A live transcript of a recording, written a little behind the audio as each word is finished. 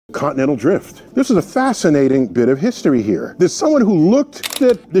continental drift. This is a fascinating bit of history here. There's someone who looked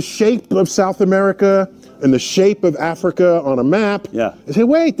at the shape of South America and the shape of Africa on a map. Yeah. And said,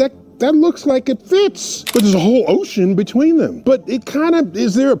 wait, that looks like it fits. But there's a whole ocean between them. But it kind of,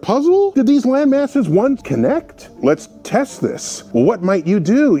 is there a puzzle? Did these land masses once connect? Let's test this. Well, what might you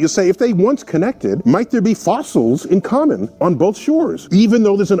do? You say, if they once connected, might there be fossils in common on both shores, even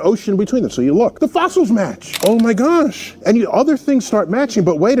though there's an ocean between them? So you look, the fossils match. Oh my gosh. And other things start matching,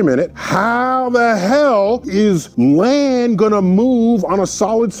 but wait a minute. How the hell is land gonna move on a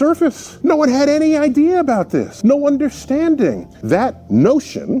solid surface? No one had any idea about this. No understanding. That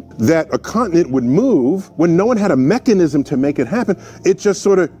notion that a continent would move when no one had a mechanism to make it happen, it just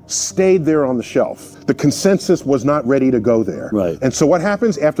sort of stayed there on the shelf. The consensus was not ready to go there. Right. And so what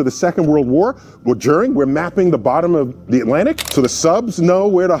happens after the Second World War? Well, we're mapping the bottom of the Atlantic, so the subs know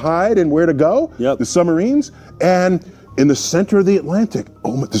where to hide and where to go, the submarines, and in the center of the Atlantic,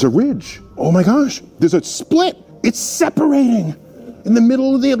 there's a ridge. Oh my gosh, there's a split. It's separating in the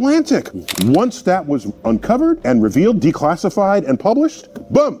middle of the Atlantic. Once that was uncovered and revealed, declassified and published,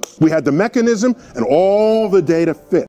 boom, we had the mechanism and all the data fit.